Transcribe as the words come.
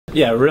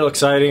Yeah, real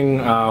exciting.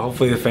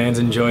 Hopefully the fans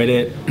enjoyed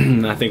it.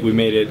 I think we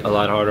made it a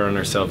lot harder on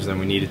ourselves than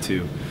we needed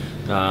to.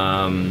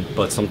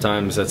 But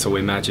sometimes that's the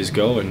way matches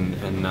go,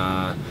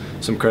 and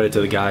some credit to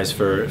the guys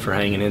for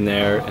hanging in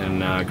there,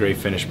 and great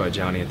finish by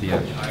Jonny at the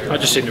end. I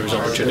just think there was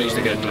opportunities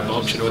to get into the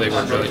box. You know, they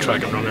weren't really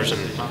tracking runners,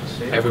 and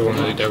everyone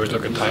really there was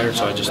looking tired.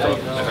 So I just thought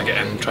if I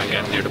get in, try and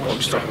get in near the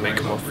puck, stop and make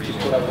them off.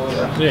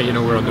 Yeah, you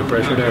know, we're under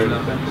pressure there,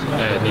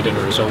 needing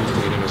a result,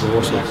 needing a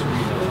goal. So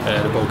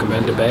the ball came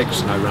into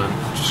Beggs, and I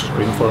ran just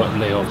screamed for it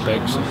and lay off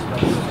Beggs,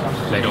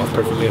 laid off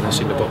perfectly, and I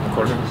seen the bottom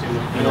corner.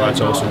 You know,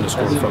 that's awesome to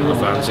score in front of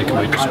the fans. They come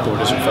out to support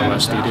us and fill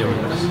that stadium.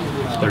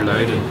 They're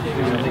loud,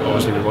 and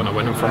obviously we want to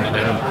win in front of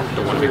them.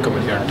 Don't want to be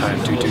coming here and tying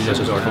 2-2. This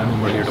is our home,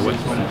 and we're here to win.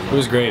 It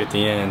was great at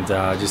the end,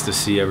 just to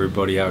see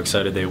everybody how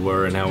excited they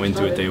were and how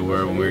into it they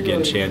were when we were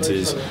getting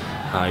chances.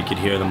 You could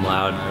hear them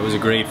loud. It was a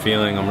great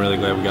feeling. I'm really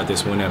glad we got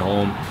this win at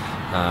home.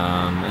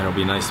 And it'll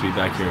be nice to be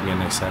back here again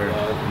next Saturday.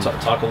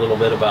 Talk a little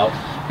bit about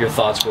your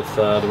thoughts with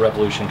the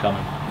Revolution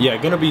coming. Yeah,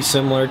 going to be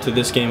similar to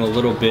this game a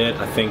little bit.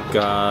 I think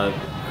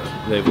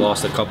they've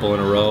lost a couple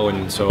in a row,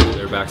 and so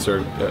their backs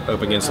are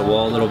up against the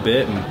wall a little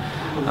bit. And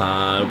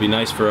it'll be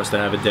nice for us to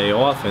have a day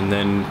off and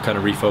then kind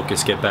of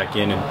refocus, get back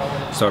in,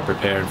 and start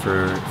preparing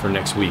for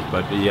next week.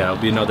 But yeah,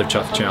 it'll be another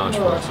tough challenge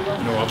for us.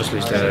 You know,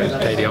 obviously to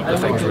tidy up the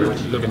things we're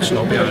looking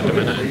sloppy at the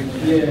minute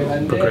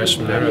and progress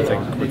from there. I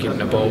think we're keeping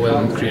the ball well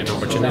and creating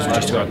opportunities. We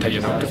just got to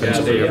tighten up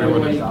defensively,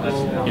 everyone,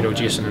 and you know,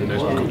 Jason and the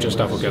coaching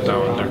staff will get that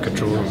under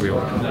control, and we'll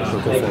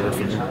go forward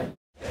from there.